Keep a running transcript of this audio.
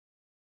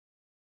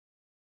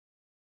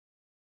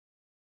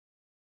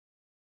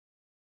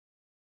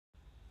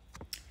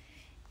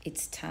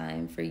It's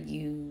time for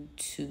you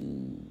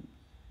to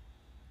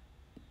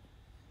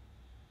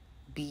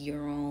be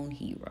your own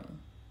hero.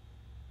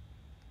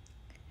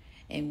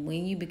 And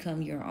when you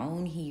become your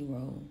own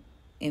hero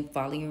and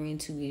follow your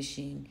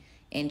intuition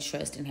and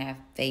trust and have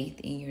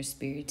faith in your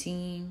spirit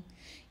team,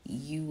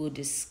 you will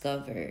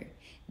discover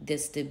the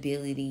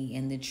stability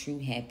and the true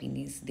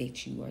happiness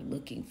that you are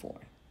looking for.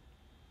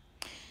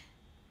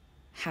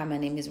 Hi, my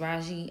name is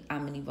Raji.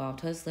 I'm an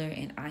evolved hustler,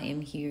 and I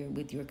am here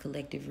with your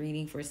collective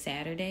reading for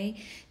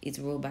Saturday. It's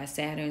ruled by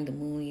Saturn. The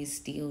moon is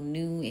still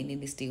new, and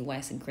it is still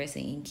waxing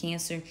crescent in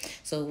Cancer.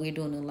 So we're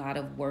doing a lot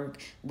of work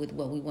with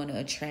what we want to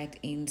attract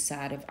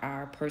inside of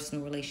our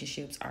personal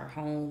relationships, our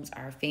homes,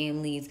 our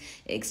families,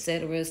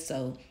 etc.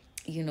 So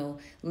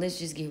let's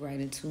just get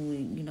right into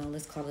it.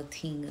 Let's call a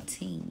ting a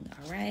ting.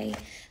 All right.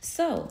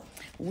 So,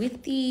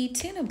 with the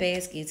 10 of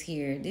baskets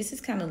here, this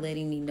is kind of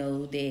letting me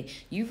know that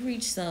you've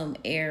reached some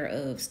air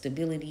of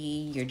stability.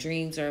 Your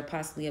dreams are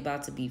possibly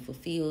about to be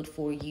fulfilled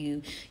for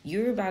you.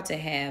 You're about to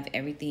have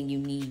everything you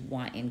need,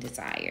 want, and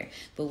desire.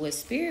 But what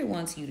Spirit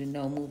wants you to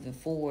know moving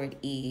forward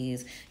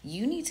is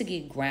you need to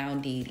get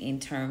grounded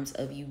in terms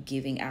of you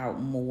giving out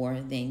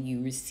more than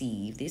you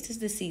receive. This is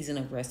the season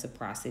of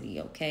reciprocity,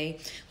 okay?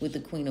 With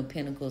the Queen of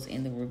Pentacles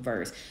in the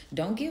reverse.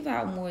 Don't give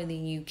out more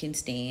than you can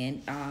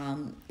stand.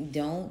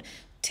 Don't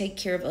take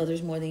care of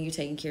others more than you're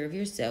taking care of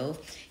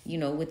yourself.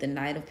 With the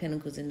Knight of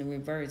Pentacles in the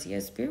reverse. Yeah,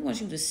 Spirit wants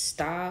you to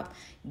stop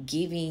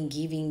giving,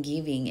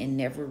 and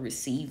never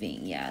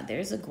receiving. Yeah,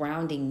 there's a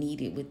grounding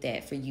needed with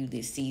that for you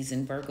this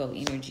season. Virgo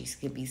energies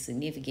could be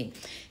significant.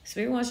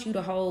 Spirit wants you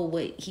to hold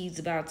what he's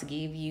about to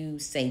give you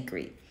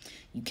sacred.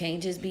 You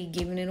can't just be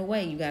giving it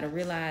away. You got to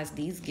realize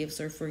these gifts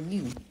are for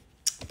you.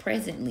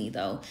 Presently,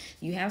 though,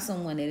 you have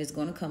someone that is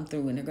going to come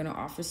through and they're going to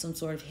offer some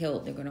sort of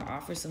help. They're going to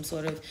offer some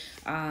sort of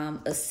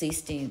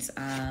assistance,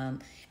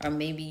 or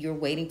maybe you're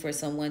waiting for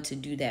someone to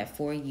do that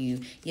for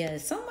you. Yeah,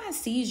 someone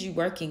sees you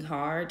working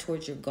hard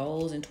towards your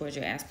goals and towards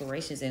your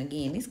aspirations. And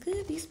again, this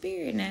could be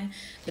spirit now,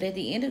 but at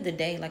the end of the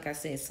day, like I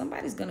said,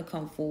 somebody's going to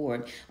come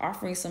forward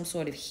offering some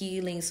sort of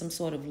healing, some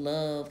sort of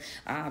love,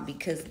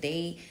 because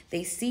they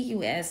see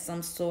you as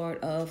some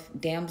sort of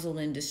damsel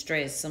in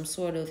distress, some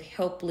sort of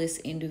helpless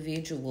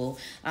individual.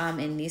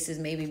 And this is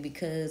maybe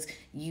because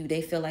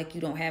they feel like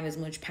you don't have as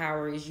much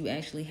power as you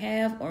actually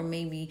have, or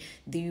maybe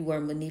you were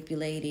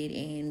manipulated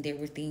and there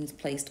were things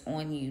placed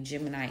on you.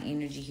 Gemini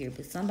energy here,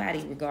 but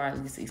somebody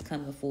regardless is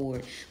coming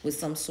forward with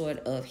some sort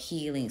of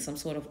healing, some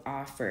sort of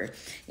offer,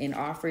 an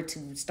offer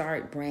to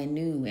start brand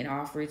new, an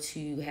offer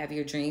to have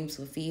your dreams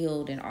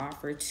fulfilled, an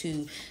offer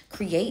to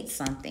create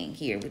something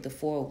here with the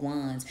Four of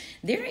Wands.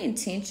 Their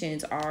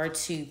intentions are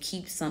to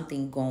keep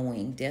something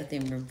going. Death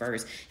in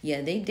reverse.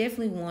 Yeah, they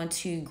definitely want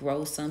to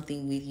grow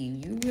something with you.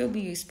 You will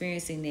be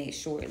experiencing that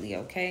shortly,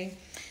 okay?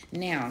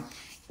 Now,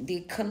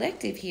 the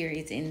collective here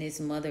is in this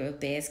Mother of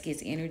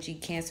Baskets energy,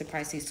 Cancer,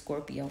 Pisces,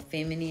 Scorpio,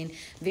 feminine,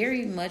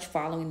 very much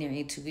following their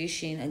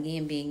intuition,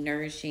 again, being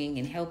nourishing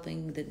and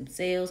helping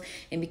themselves.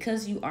 And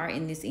because you are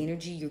in this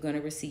energy, you're going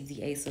to receive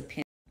the Ace of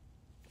Pentacles.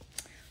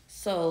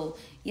 So,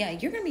 yeah,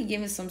 you're going to be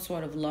given some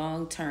sort of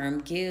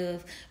long-term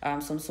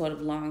some sort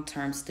of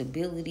long-term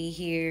stability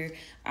here.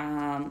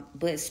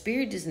 But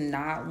Spirit does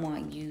not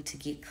want you to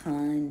get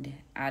conned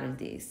out of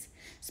this.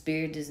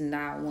 Spirit does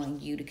not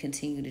want you to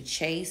continue to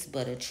chase,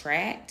 but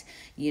attract.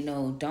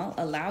 Don't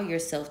allow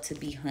yourself to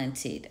be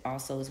hunted.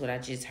 Also is what I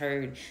just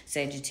heard,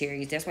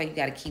 Sagittarius. That's why you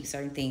got to keep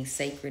certain things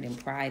sacred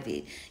and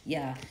private.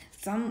 Yeah.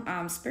 Some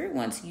Spirit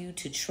wants you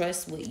to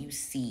trust what you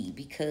see,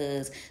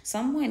 because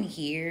someone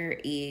here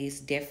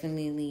is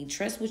definitely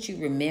trust what you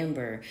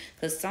remember,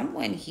 because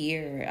someone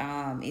here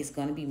is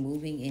going to be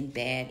moving in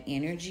bad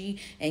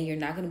energy, and you're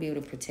not going to be able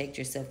to protect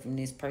yourself from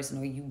this person,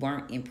 or you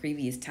weren't in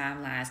previous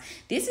timelines.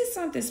 This is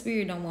something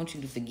Spirit don't want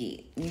you to forget.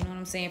 You know what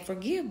I'm saying?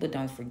 Forgive, but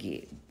don't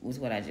forget was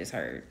what I just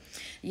heard.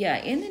 Yeah,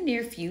 in the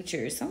near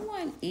future,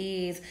 someone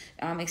is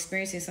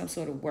experiencing some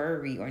sort of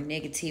worry or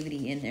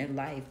negativity in their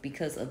life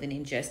because of an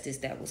injustice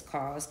that was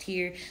caused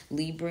here.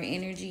 Libra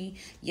energy.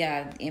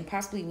 Yeah, and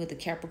possibly with the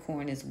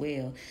Capricorn as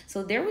well.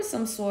 So there was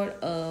some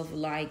sort of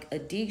like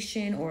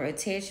addiction or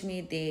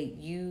attachment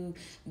that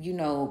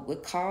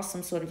would cause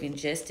some sort of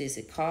injustice.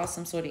 It caused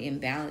some sort of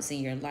imbalance in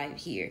your life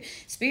here.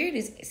 Spirit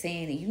is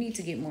saying that you need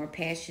to get more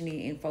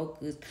passionate and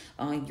focused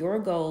on your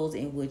goals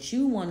and what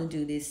you want to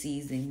do this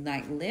season.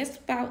 Like, less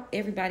about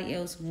everybody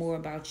else, more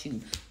about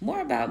you, more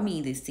about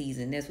me this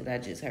season. That's what I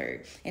just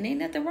heard, and ain't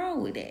nothing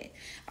wrong with that.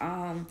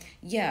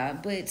 Yeah,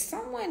 but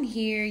someone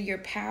here, your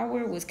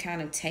power was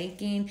kind of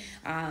taken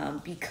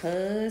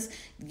because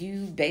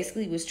you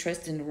basically was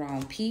trusting the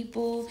wrong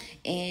people,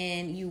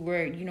 and you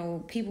were,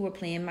 people were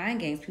playing mind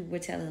games. People were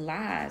telling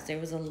lies. There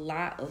was a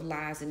lot of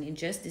lies and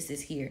injustice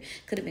is here.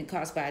 Could have been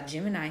caused by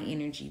Gemini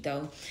energy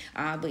though.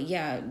 But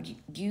yeah,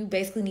 you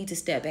basically need to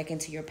step back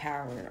into your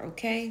power,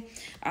 okay?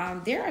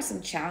 There are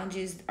some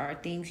challenges or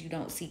things you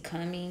don't see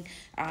coming,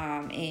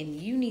 and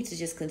you need to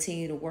just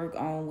continue to work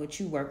on what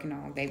you're working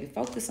on, baby.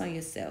 Focus on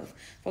yourself.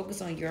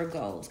 Focus on your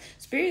goals.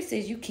 Spirit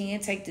says you can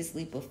take this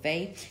leap of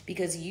faith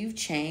because you've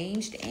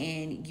changed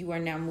and you are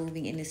now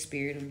moving in the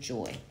spirit of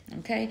joy,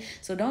 okay?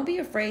 So don't be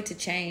afraid to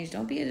change.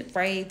 Don't be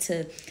afraid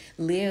to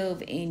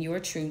live in your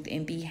truth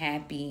and be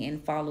happy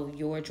and follow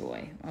your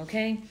joy,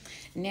 okay?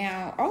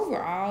 Now,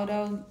 overall,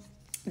 though,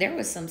 there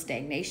was some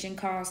stagnation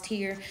caused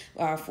here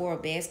for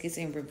baskets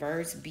in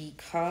reverse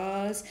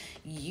because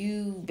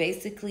you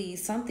basically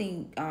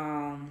something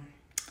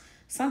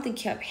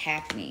kept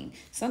happening.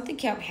 Something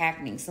kept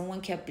happening.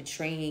 Someone kept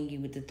betraying you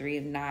with the Three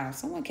of Knives.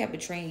 Someone kept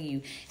betraying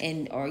you,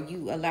 or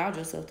you allowed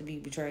yourself to be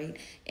betrayed.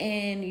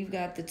 And you've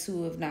got the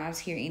Two of Knives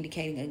here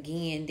indicating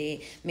again that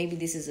maybe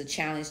this is a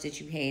challenge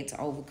that you had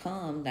to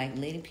overcome, like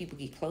letting people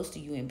get close to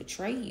you and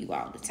betray you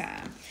all the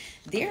time.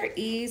 There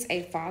is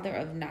a Father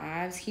of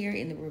Knives here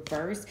in the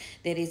reverse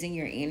that is in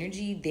your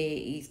energy that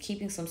is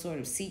keeping some sort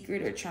of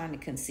secret or trying to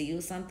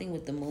conceal something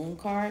with the Moon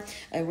card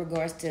in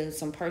regards to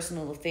some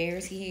personal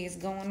affairs he has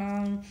going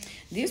on.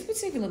 This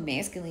particular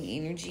masculine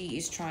energy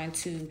is trying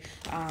to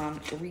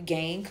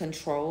regain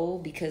control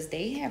because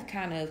they have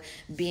kind of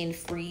been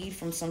freed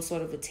from some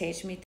sort of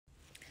attachment.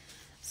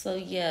 So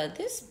yeah,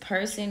 this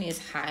person is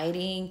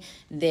hiding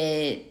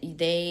that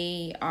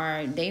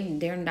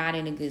they're not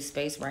in a good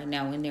space right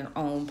now in their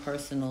own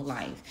personal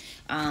life,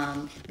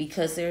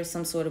 because there's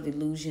some sort of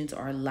illusions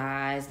or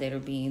lies that are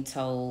being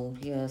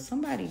told. Yeah,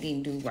 somebody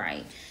didn't do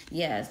right.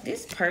 Yes,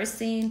 this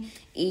person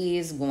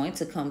is going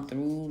to come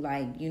through,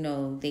 like, you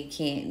know, they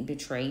can't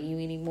betray you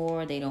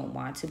anymore. They don't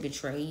want to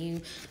betray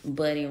you,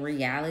 but in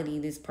reality,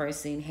 this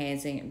person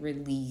hasn't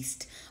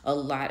released a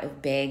lot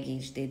of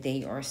baggage that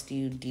they are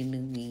still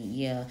dealing with.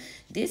 Yeah,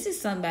 this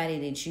is somebody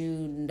that you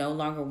no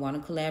longer want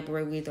to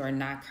collaborate with or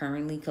not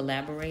currently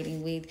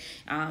collaborating with.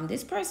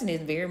 This person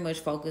is very much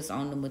focused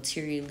on the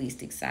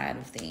materialistic side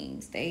of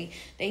things. They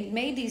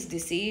made these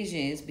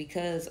decisions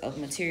because of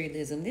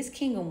materialism. This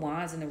King of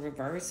Wands in the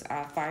reverse,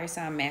 fire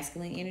sign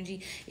masculine energy,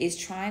 is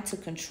trying to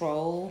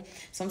control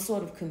some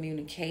sort of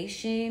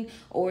communication,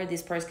 or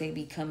this person can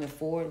be coming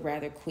forward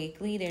rather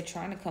quickly. They're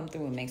trying to come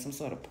through and make some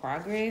sort of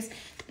progress.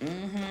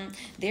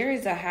 There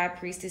is a High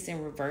Priestess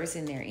in reverse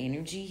in their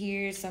energy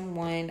here.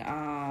 Someone,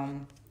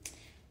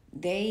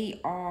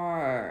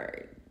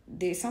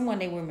 there's someone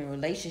they were in a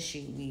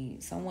relationship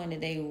with, someone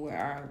that they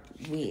are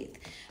with.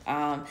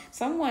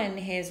 Someone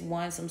has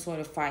won some sort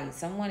of fight.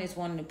 Someone is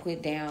wanting to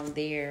put down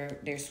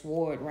their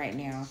sword right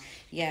now.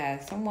 Yeah,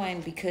 someone,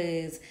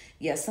 because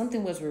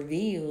something was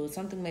revealed.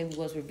 Something maybe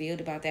was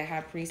revealed about that High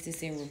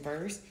Priestess in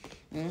reverse.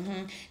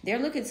 They're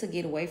looking to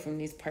get away from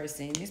this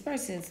person. This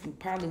person's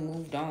probably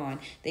moved on.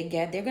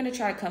 They're gonna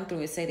try to come through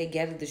and say they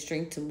gathered the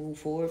strength to move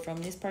forward from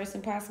this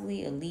person.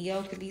 Possibly a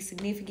Leo could be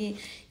significant.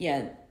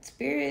 Yeah,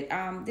 Spirit.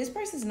 This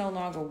person's no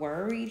longer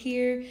worried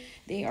here.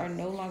 They are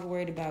no longer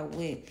worried about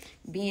what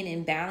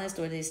being imbalanced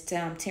or this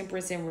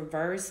Temperance in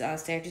reverse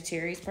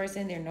Sagittarius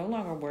person. They're no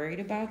longer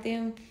worried about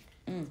them.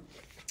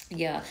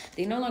 Yeah,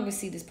 they no longer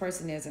see this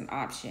person as an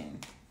option.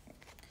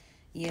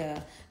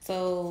 Yeah,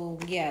 so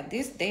yeah,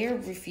 they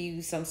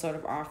refused some sort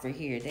of offer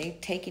here. They've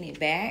taken it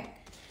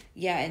back.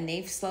 Yeah, and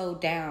they've slowed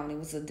down. It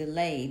was a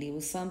delay. It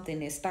was something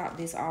that stopped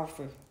this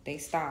offer. They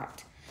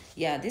stopped.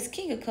 Yeah, this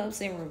King of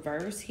Cups in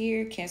reverse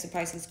here, Cancer,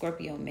 Pisces,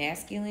 Scorpio,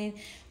 masculine,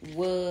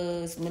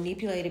 was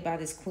manipulated by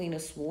this Queen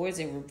of Swords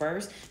in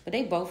reverse. But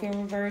they both in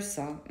reverse,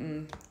 so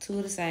two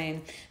of the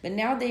same. But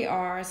now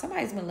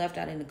somebody's been left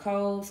out in the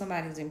cold.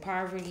 Somebody's in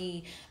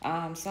poverty.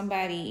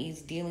 Somebody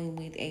is dealing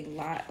with a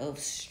lot of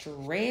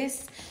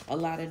stress, a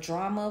lot of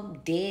drama,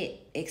 debt,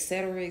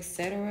 etc.,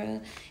 etc.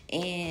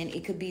 And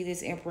it could be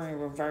this Emperor in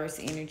reverse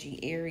energy.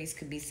 Aries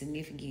could be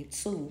significant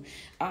too.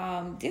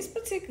 This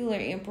particular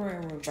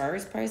Emperor in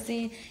reverse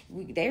person,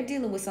 they're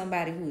dealing with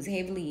somebody who's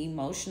heavily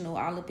emotional,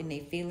 all up in their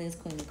feelings,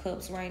 Queen of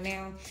Cups right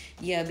now.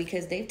 Yeah,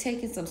 because they've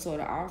taken some sort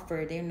of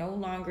offer. They're no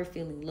longer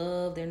feeling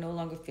loved. They're no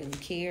longer feeling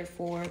cared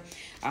for.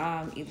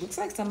 It looks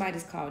like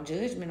somebody's called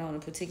judgment on a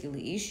particular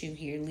issue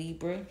here,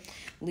 Libra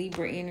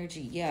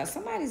energy. Yeah,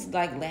 somebody's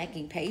like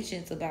lacking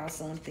patience about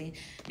something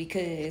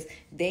because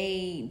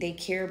they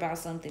care about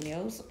something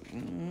else.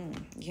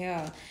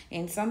 Yeah,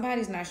 and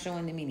somebody's not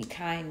showing them any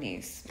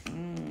kindness.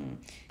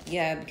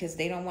 Yeah, because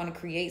they don't want to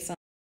create something